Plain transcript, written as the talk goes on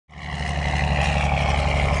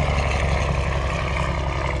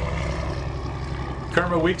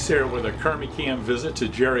Kermit Weeks here with a Kermie Cam visit to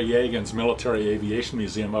Jerry YAGEN'S Military Aviation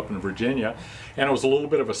Museum up in Virginia. And it was a little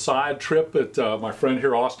bit of a side trip that my friend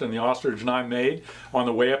here, Ostynn the Ostrich, and I made on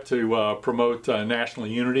the way up to promote national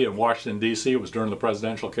unity in Washington, D.C. It was during the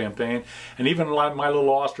presidential campaign. And even my little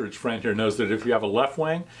ostrich friend here knows that if you have a left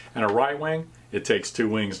wing and a right wing, it takes two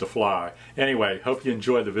wings to fly. Anyway, hope you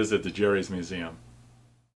enjoy the visit to Jerry's museum.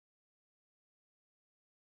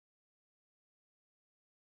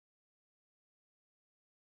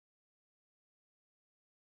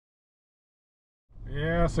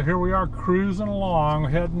 Yeah, so here we are cruising along,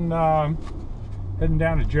 heading down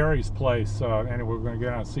to Jerry's place. Anyway, we're going to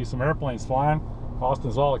get out and see some airplanes flying.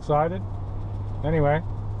 Austin's all excited. Anyway,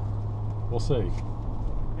 we'll see.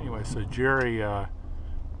 Anyway, so Jerry got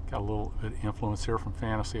a little bit of influence here from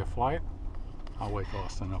Fantasy of Flight. I'll wake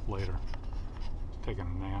Austin up later. He's taking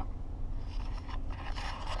a nap.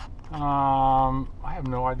 I have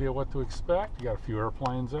no idea what to expect. You got a few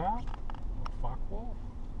airplanes out. Focke-Wulf.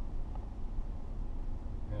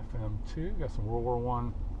 FM2, got some World War I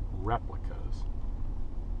replicas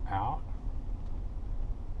out.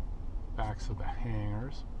 Backs of the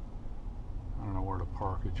hangars. I don't know where to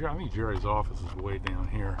park it. I think Jerry's office is way down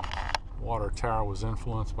here. Water tower was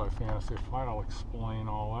influenced by Fantasy of Flight. I'll explain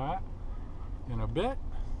all that in a bit.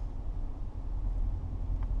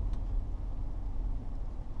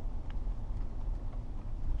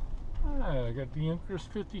 I got the Icarus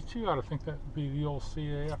 52 out. I think that would be the old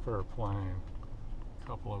CAF airplane.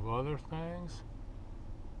 Couple of other things,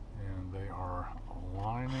 and they are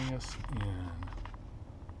lining us in.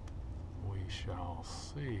 We shall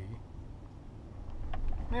see.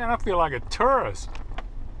 Man, I feel like a tourist.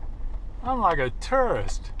 I'm like a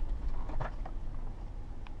tourist.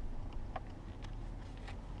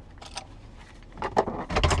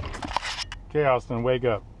 Okay, Austin, wake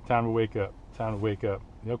up. Time to wake up. Time to wake up.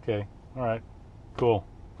 Okay, all right, cool.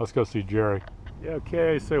 Let's go see Jerry.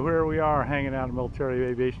 Okay, so here we are hanging out at the Military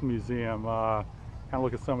Aviation Museum. Kind of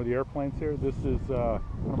look at some of the airplanes here. This is kind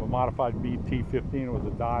of a modified BT-15. It was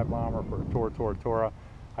a dive bomber for Tora.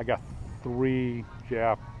 I got 3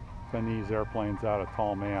 Japanese airplanes out of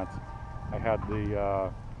Tall Manse. I had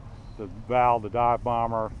the Val, the dive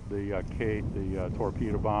bomber, the Kate, the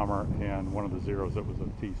torpedo bomber, and one of the Zeros that was a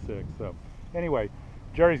T-6. So anyway,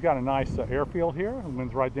 Jerry's got a nice airfield here. The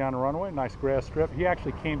wind's right down the runway, nice grass strip. He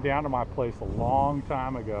actually came down to my place a long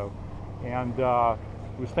time ago and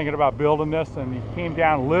was thinking about building this, and he came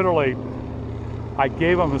down literally. I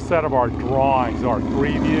gave him a set of our drawings, our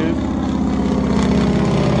 3 views.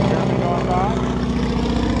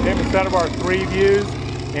 Gave him a set of our 3 views,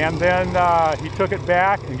 and then he took it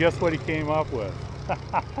back, and guess what he came up with?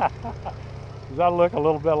 Does that look a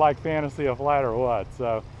little bit like Fantasy of Flight or what?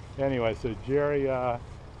 So anyway, so Jerry,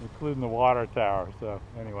 including the water tower. So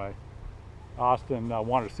anyway, Austin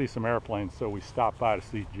wanted to see some airplanes, so we stopped by to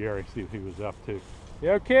see Jerry, see what he was up to.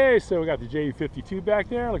 Okay, so we got the JU-52 back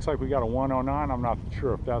there. Looks like we got a 109. I'm not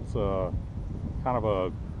sure if that's a kind of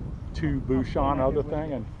a 2 Bouchon other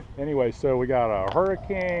thing. And anyway, so we got a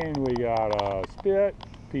Hurricane, we got a Spit,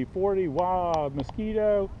 P-40, Wild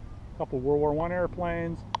Mosquito, a couple World War I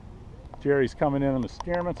airplanes. Jerry's coming in on the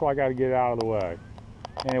steerman, so I got to get out of the way.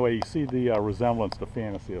 Anyway, you see the resemblance to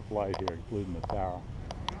Fantasy of Flight here, including the tower.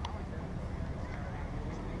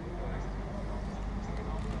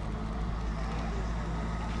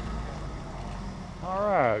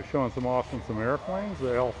 Alright, showing some airplanes, the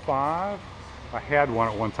L5. I had one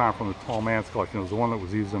at one time from the Tall Manse collection. It was the one that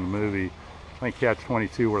was used in the movie, I think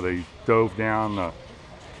Catch-22, where they dove down,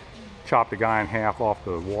 chopped a guy in half off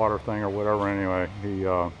the water thing or whatever. Anyway,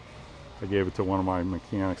 I gave it to one of my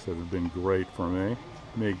mechanics that had been great for me.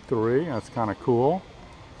 MiG-3, that's kind of cool.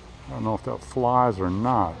 I don't know if that flies or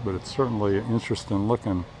not, but it's certainly an interesting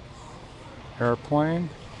looking airplane.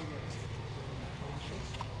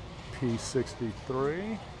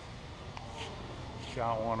 P-63.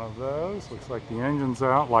 Got one of those. Looks like the engine's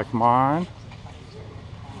out like mine.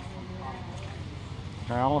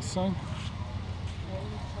 Allison.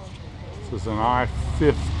 This is an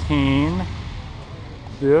I-15.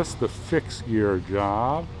 This, the fixed gear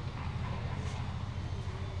job.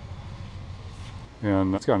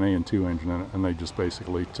 And it's got an AN2 engine in it, and they just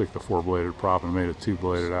basically took the 4-bladed prop and made a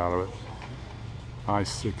 2-bladed out of it.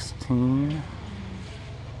 I-16.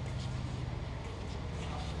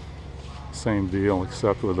 Same deal,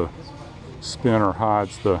 except with a spinner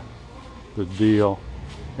hides the deal.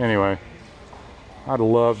 Anyway, I'd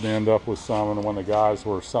love to end up with some, and when the guys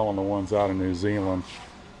were selling the ones out in New Zealand,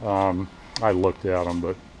 I looked at them,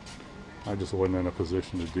 but I just wasn't in a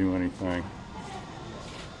position to do anything.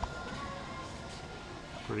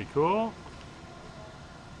 Pretty cool.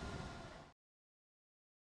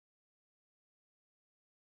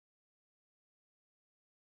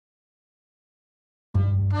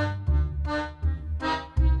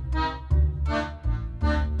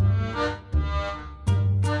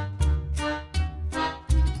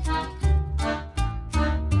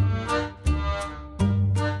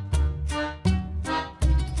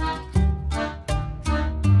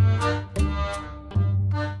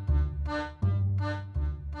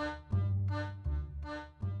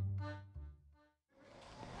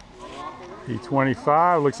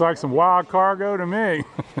 P25 looks like some wild cargo to me.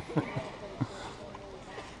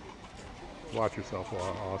 Watch yourself,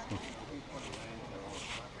 Austin.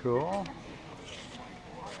 Cool.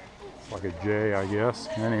 It's like a J, I guess.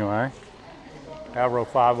 Anyway, Avro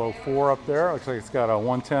 504 up there. Looks like it's got a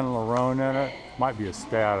 110 Larone in it. Might be a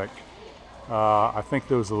static. I think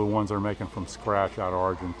those are the ones they're making from scratch out of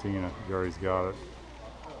Argentina. Jerry's got it.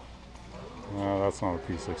 That's not a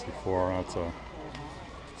P64. That's a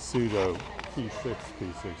pseudo P6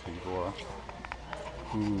 P64.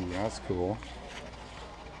 Ooh, that's cool.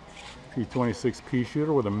 P26 pea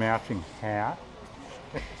shooter with a matching hat.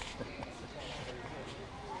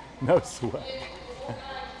 No sweat.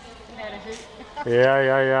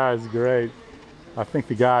 Yeah, it's great. I think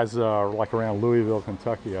the guys like around Louisville,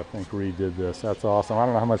 Kentucky, I think redid this. That's awesome. I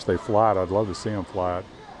don't know how much they fly it. I'd love to see them fly it.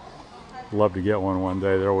 Love to get one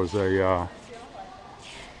day. There was a,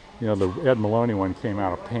 you know, the Ed Maloney one came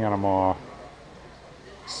out of Panama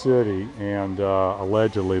City, and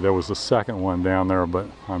allegedly there was a second one down there, but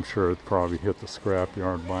I'm sure it probably hit the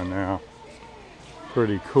scrapyard by now.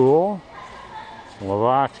 Pretty cool.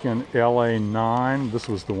 YAGEN'S LA9. This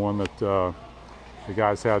was the one that the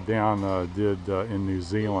guys had down in New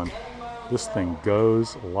Zealand. This thing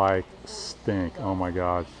goes like stink. Oh my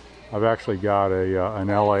God. I've actually got an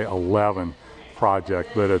LA11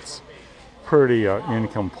 project, but it's pretty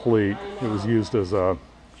incomplete. It was used as a,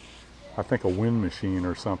 I think, a wind machine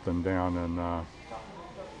or something down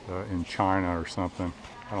in China or something.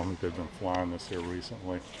 I don't think they've been flying this here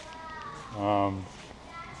recently.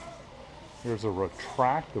 Here's a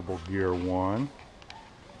retractable gear one.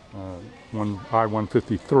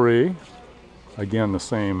 I-153. Again, the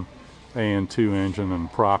same AN2 engine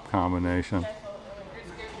and prop combination.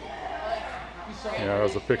 Yeah,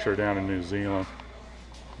 there's a picture down in New Zealand.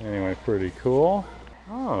 Anyway, pretty cool.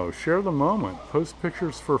 Oh, share the moment. Post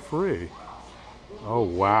pictures for free. Oh,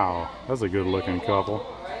 wow. That's a good looking couple.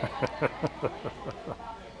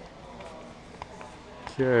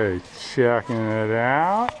 Okay, checking it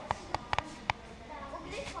out.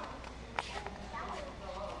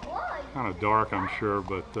 Kind of dark, I'm sure,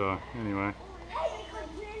 but anyway.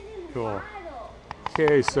 Cool.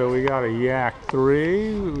 Okay, so we got a Yak 3.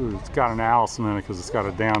 Ooh, it's got an Allison in it because it's got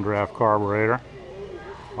a downdraft carburetor.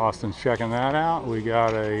 Austin's checking that out. We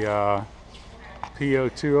got a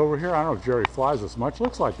PO2 over here. I don't know if Jerry flies this much.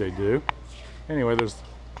 Looks like they do. Anyway, there's,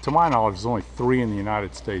 to my knowledge, there's only 3 in the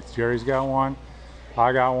United States. Jerry's got one,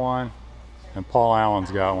 I got one, and Paul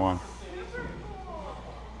Allen's got one.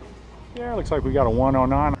 Yeah, looks like we got a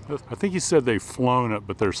 109. I think he said they've flown it,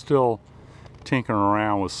 but they're still tinkering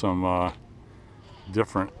around with some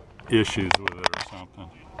different issues with it or something.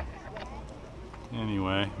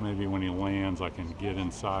 Anyway, maybe when he lands I can get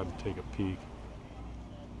inside and take a peek.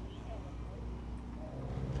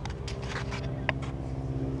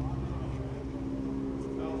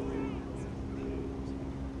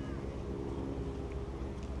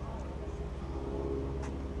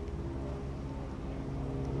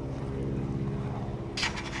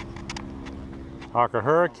 Hawker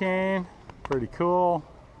Hurricane, pretty cool.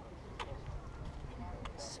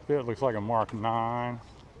 Spit looks like a Mark 9.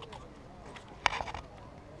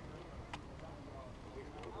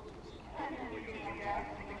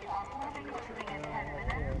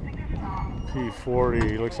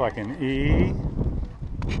 P40 looks like an E.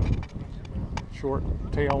 Short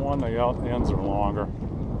tail one, the ends are longer.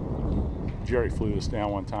 Jerry flew this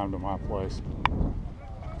down one time to my place.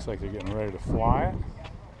 Looks like they're getting ready to fly it,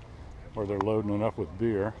 or they're loading it up with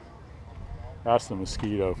beer. That's the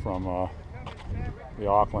Mosquito from the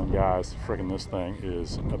Auckland guys. Frickin' this thing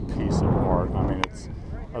is a piece of art. I mean, it's,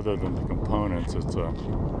 other than the components, it's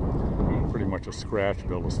pretty much a scratch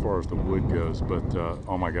build as far as the wood goes, but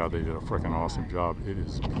oh my God, they did a frickin' awesome job. It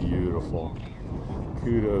is beautiful.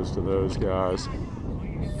 Kudos to those guys.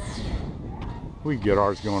 We can get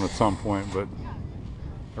ours going at some point, but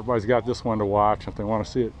everybody's got this one to watch. If they want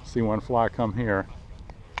to see one fly, come here.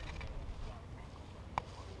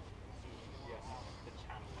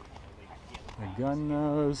 The gun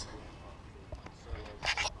nose,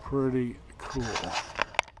 pretty cool.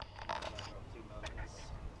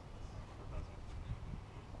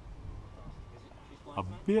 A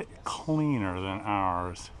bit cleaner than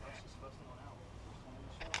ours.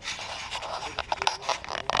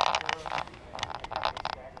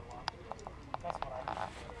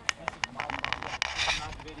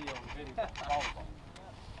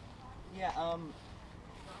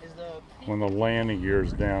 When the landing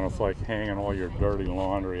gear's down, it's like hanging all your dirty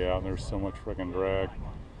laundry out, and there's so much freaking drag.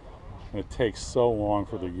 And it takes so long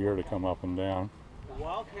for the gear to come up and down. The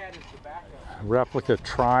Wildcat is the backup. Replica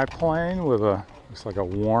triplane with a, looks like a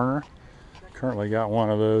Warner Currently got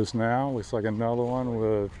one of those now. Looks like another one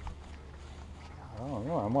with, I don't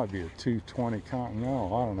know, it might be a 220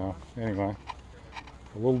 Continental, I don't know. Anyway,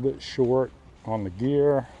 a little bit short on the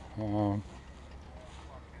gear.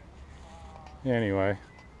 Anyway,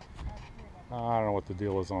 I don't know what the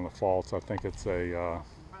deal is on the faults. I think it's a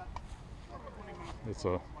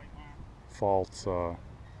false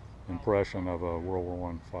impression of a World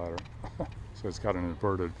War I fighter. So it's got an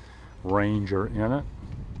inverted Ranger in it.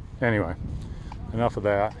 Anyway, enough of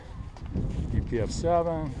that.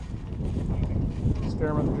 UPF-7.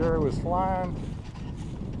 Experiment Jerry was flying.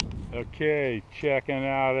 Okay, checking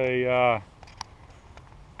out a,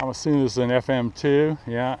 I'm assuming this is an FM2,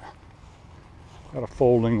 yeah. Got a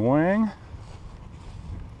folding wing.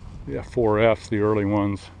 The F4Fs, the early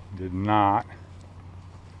ones, did not.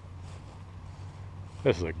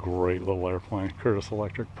 This is a great little airplane, Curtiss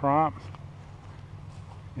Electric prop.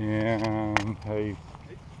 And hey,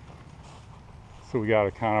 so we got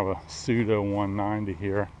a kind of a pseudo 190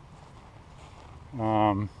 here.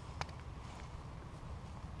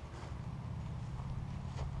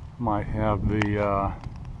 Might have the, I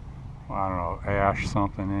don't know, ash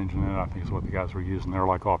something engine in it. I think is what the guys were using. They're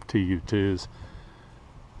like off TU2s.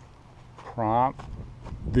 Prop.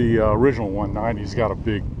 The original 190's got a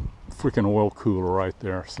big freaking oil cooler right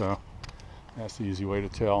there, so that's the easy way to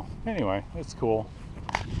tell. Anyway, it's cool.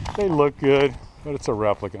 They look good, but it's a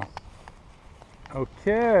replica.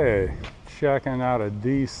 Okay, checking out a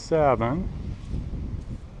D7.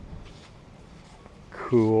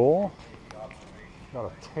 Cool. Got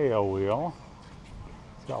a tail wheel.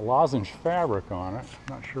 It's got lozenge fabric on it.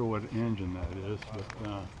 Not sure what engine that is,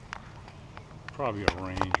 but probably a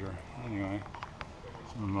Ranger. Anyway,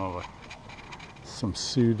 some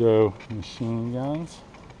pseudo machine guns.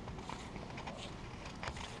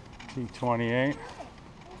 T-28.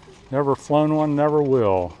 Never flown one, never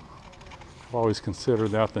will. I've always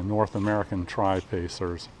considered that the North American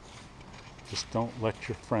tri-pacers. Just don't let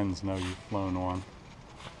your friends know you've flown one.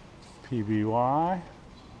 PBY.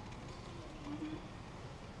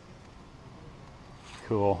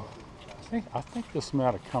 Cool. I think this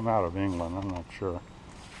might have come out of England. I'm not sure.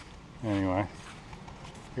 Anyway,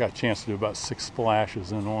 I got a chance to do about 6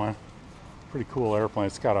 splashes in one. Pretty cool airplane.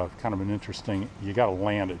 It's got a kind of an interesting. You got to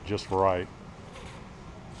land it just right.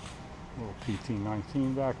 Little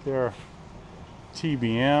PT-19 back there.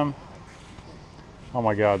 TBM. Oh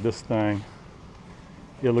my God, this thing.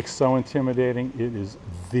 It looks so intimidating. It is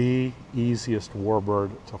the easiest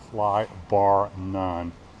warbird to fly, bar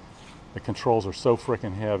none. The controls are so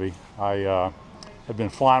freaking heavy. I had been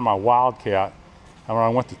flying my Wildcat, and when I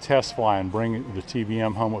went to test fly and bring the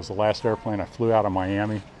TBM home, it was the last airplane I flew out of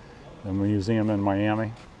Miami, the museum in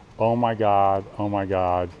Miami. Oh my God,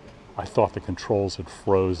 I thought the controls had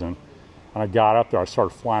frozen. And I got up there, I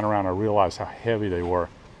started flying around, I realized how heavy they were.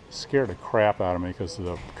 Scared the crap out of me because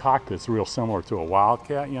the cockpit's real similar to a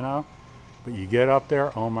Wildcat, you know? But you get up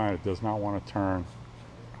there, oh man, it does not want to turn.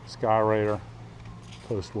 Sky Raider,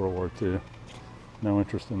 post World War II. No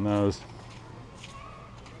interest in those.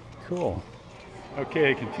 Cool.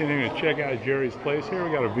 Okay, continuing to check out Jerry's place here.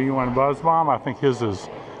 We got a V1 Buzz Bomb. I think his is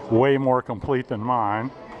way more complete than mine.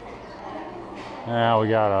 Now we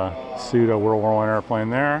got a pseudo World War I airplane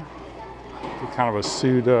there. Kind of a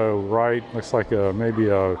pseudo, right? Looks like maybe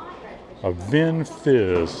a Vin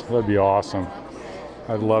Fizz. That'd be awesome.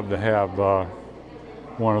 I'd love to have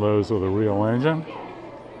one of those with a real engine.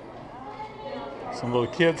 Some little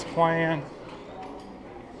kids playing.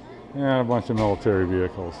 And a bunch of military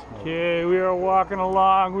vehicles. Okay, we are walking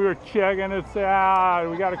along. We were checking this out.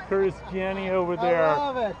 We got a Curtis Jenny over there. I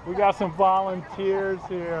love it. We got some volunteers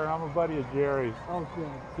here. I'm a buddy of Jerry's. Oh, good.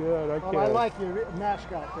 Good, okay. Well, I like your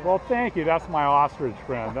mascot there. Well, thank you. That's my ostrich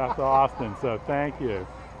friend. That's Ostynn, so thank you.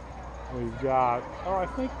 We've got, oh, I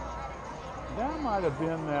think that might have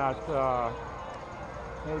been that,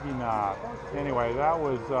 maybe not. Anyway, that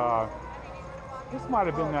was, this might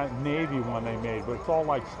have been that Navy one they made, but it's all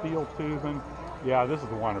like steel tubing. Yeah, this is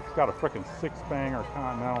the one. It's got a frickin' 6-banger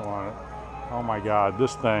Continental on it. Oh my God,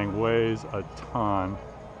 this thing weighs a ton.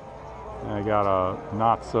 And I got a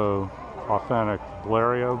not so authentic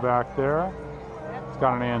Blériot back there. It's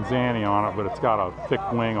got an Anzani on it, but it's got a thick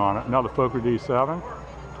wing on it. Another Fokker D7.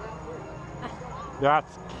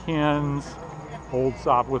 That's Ken's old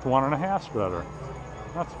Sop with 1.5 spreader.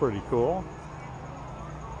 That's pretty cool.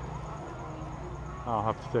 I'll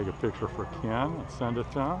have to take a picture for Ken and send it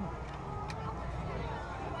to him.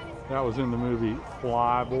 That was in the movie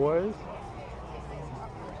Fly Boys.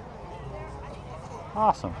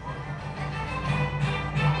 Awesome.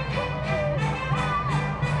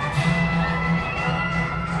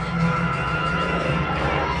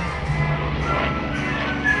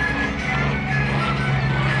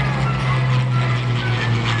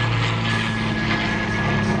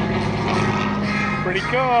 Pretty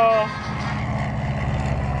cool.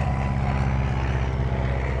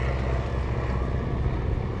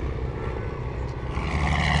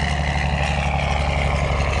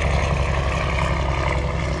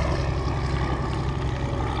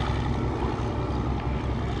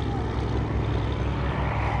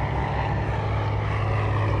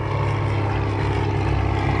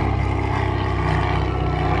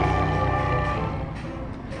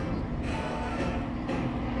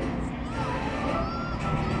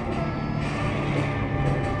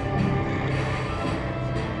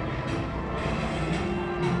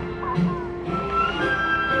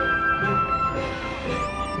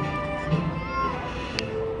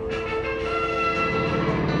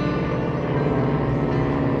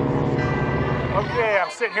 Okay, I'm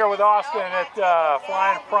sitting here with Ostynn at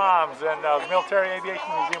Flying Proms in the Military Aviation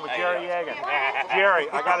Museum with Jerry Yagen. Jerry,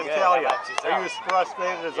 I got to tell you, are you as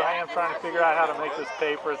frustrated as I am trying to figure out how to make this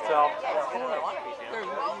pay for itself?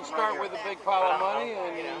 You start with a big pile of money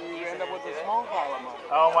and you end up with a small pile of money.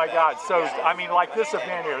 Oh my God, so I mean like this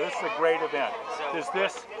event here, this is a great event. Does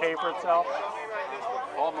this pay for itself?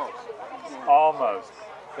 Almost. Almost.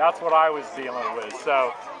 That's what I was dealing with.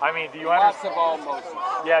 So, I mean, do you understand? Lots of almost.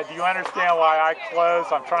 Yeah, do you understand why I close?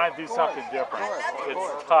 I'm trying to do something different.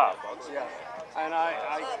 It's tough. Yeah. And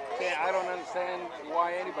I don't understand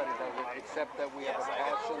why anybody does it, except that we have a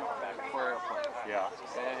passion for airplanes. Yeah.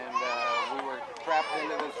 And we were trapped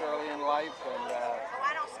into this early in life, and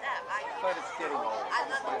but it's getting old.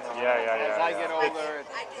 Yeah. As I get older,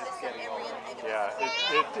 it's getting older. Yeah,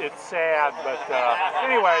 it's sad, but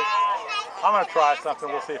anyway, I'm going to try something.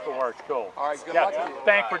 We'll see if it works. Cool. All right, good luck to you.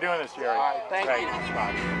 Thanks for doing this, Jerry. All right, thank you.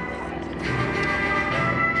 Bye.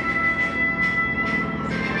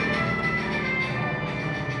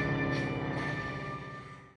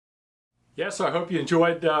 Yes, I hope you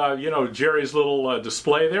enjoyed, Jerry's little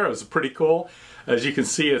display there. It was pretty cool. As you can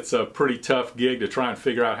see, it's a pretty tough gig to try and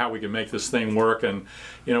figure out how we can make this thing work. And,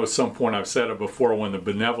 at some point, I've said it before, when the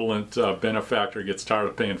benevolent benefactor gets tired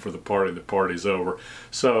of paying for the party's over.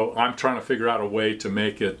 So I'm trying to figure out a way to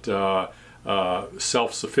make it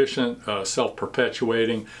self-sufficient,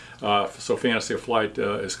 self-perpetuating. So Fantasy of Flight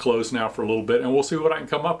is closed now for a little bit, and we'll see what I can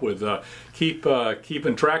come up with.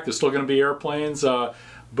 Keeping track. There's still going to be airplanes.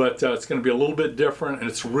 But it's going to be a little bit different, and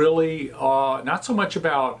it's really not so much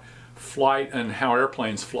about flight and how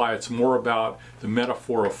airplanes fly. It's more about the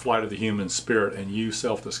metaphor of flight of the human spirit and you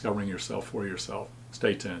self-discovering yourself for yourself.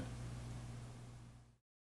 Stay tuned.